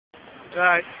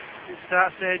Right, it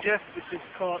starts there, Jeff. This is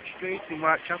Court Street in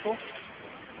Whitechapel.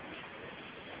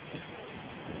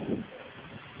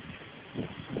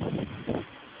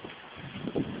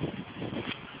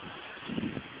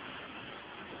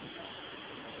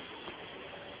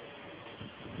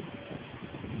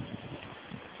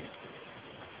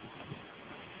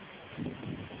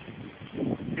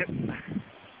 Yep.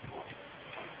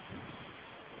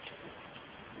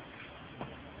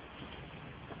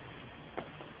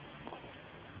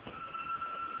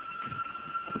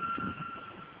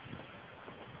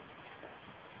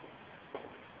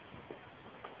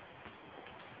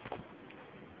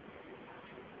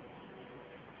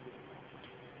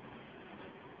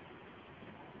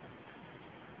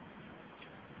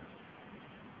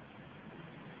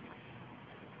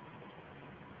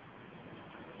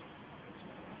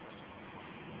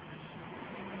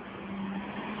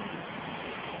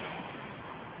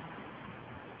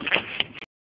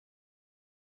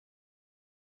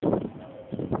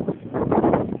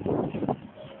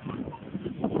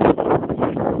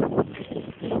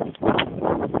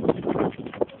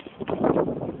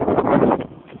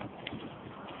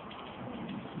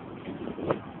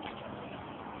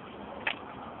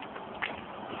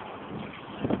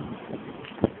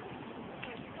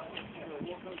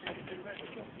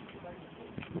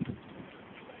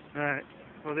 Right,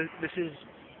 well this is...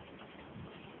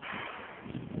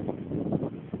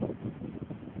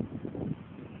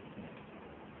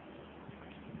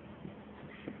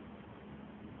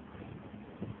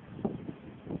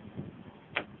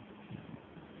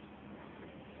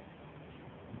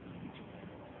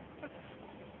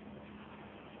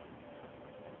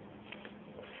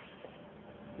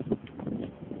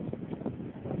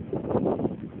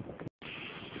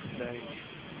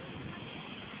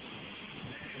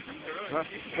 That's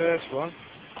the first one.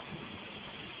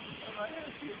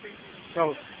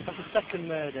 No, that's the second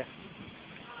murder.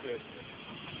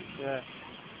 Yeah,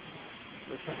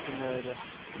 the second murder.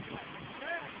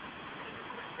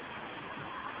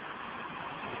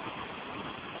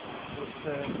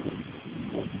 But,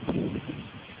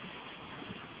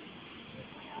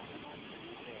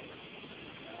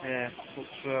 yeah, looks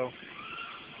well.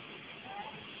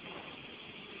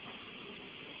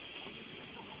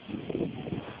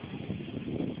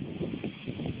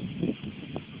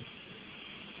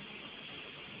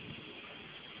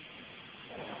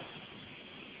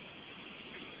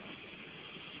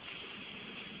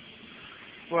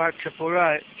 Whitechapel,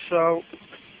 right, so...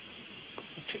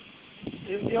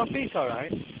 Your feet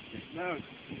alright? No.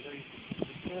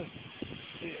 Yeah.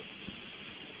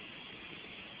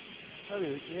 Oh,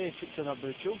 you took to that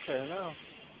bridge up there now.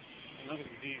 No,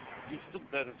 you stood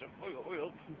there and said,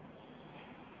 oil.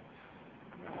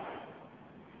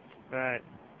 Right,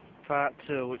 part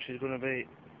 2, which is going to be...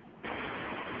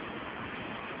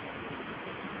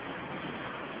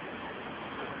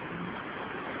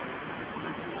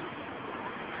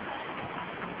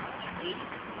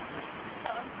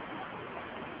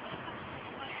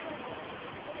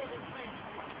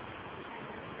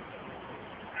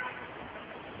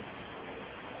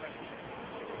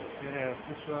 Yeah,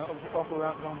 this one, awful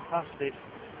right gone past it.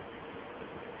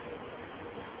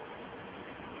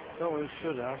 Don't really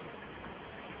should have.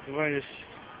 The way this...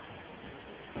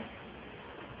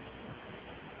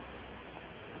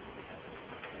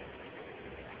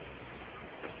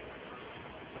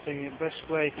 I think the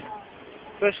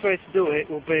best way to do it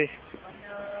will be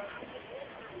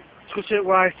to go to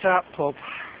White Hart pub,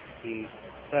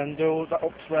 then do that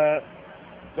up to where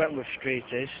Wentworth Street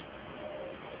is.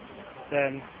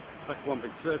 Then Like one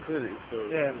big circle, isn't it? So,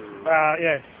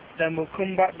 yeah. Then we'll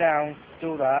come back down,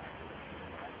 do that,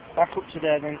 back up to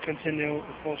there, then continue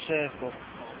the full circle.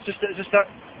 Just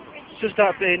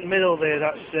that bit in the middle there.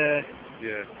 That's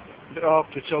yeah. a bit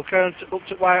awkward. So current up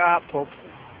to White Hart pub,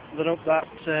 then up that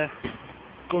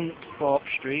Gunthorpe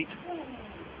Street.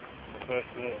 First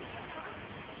murder.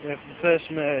 Yeah, for the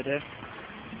first murder.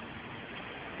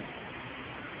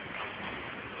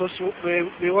 Plus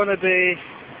we want to be...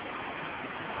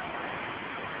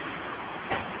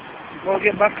 We'll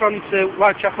get back onto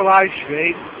Whitechapel High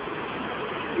Street.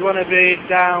 You want to be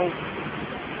down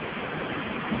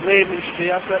Leaming Street,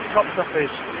 that's where the cops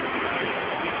office.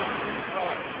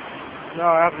 No,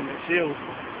 I haven't, it's you.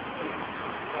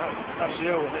 That's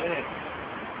you, isn't it?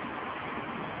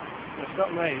 It's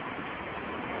not me.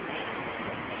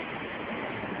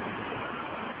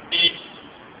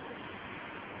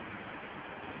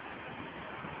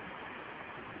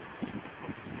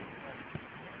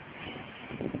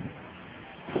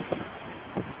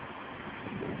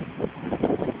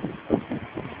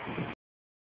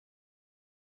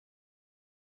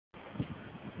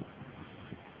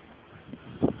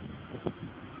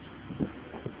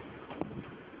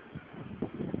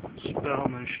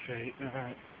 Bellman Street,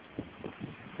 right.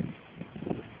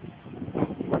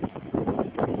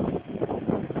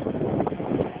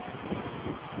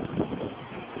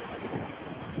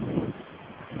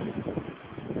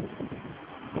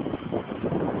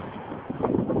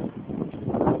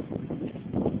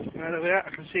 Right over there, I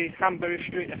can see Hanbury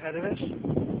Street ahead of us.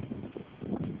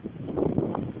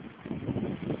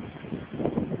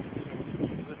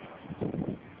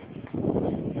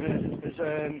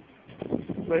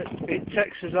 But it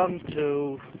takes us on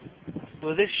to,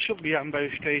 well, this should be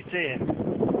Hanbury Street here,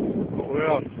 but we're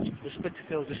on the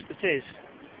Spitalfields, it is.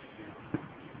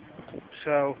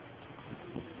 So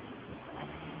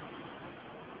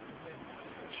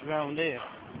it's around here.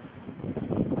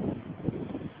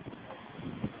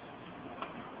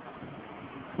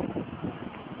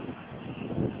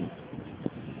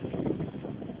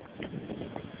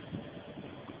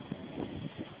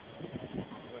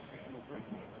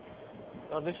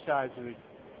 Oh, this side's of it.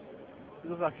 It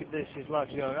looks like this is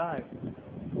largely alright.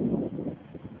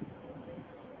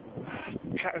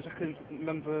 Can't as I can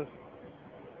remember.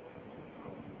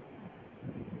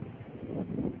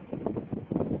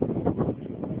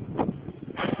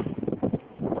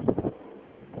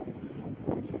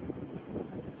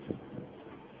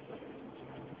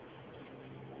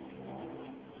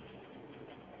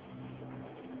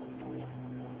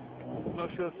 I'm not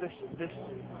sure if this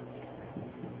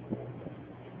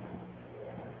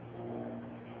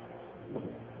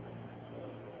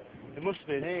it must have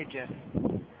been here, Jeff.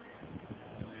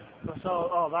 That's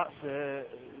all, that's the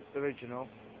original.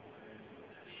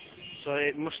 So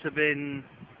it must have been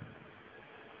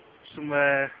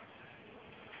somewhere.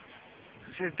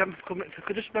 See, if I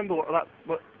could just remember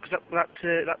because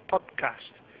that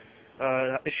podcast,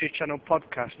 that Issue Channel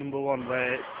podcast #1,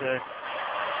 where it's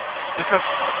because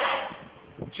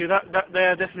see that they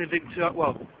are definitely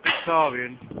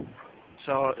Victorian.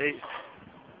 So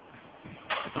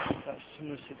that's from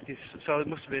the 60s. So it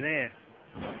must have been here.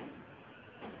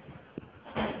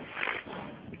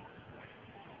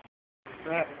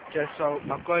 Right, okay, so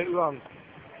I've got it wrong.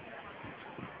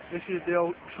 This is the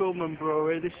old Truman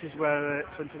Brewery. This is where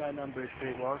 29 Amber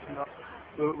Street was.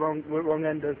 We're wrong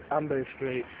end of Amber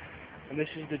Street. And this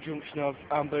is the junction of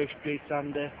Amber Street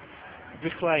and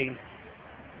Brick Lane.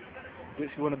 Which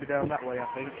we want to be down that way, I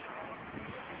think.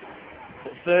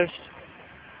 But first,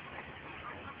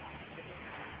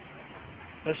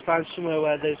 let's find somewhere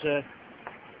where there's a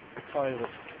toilet.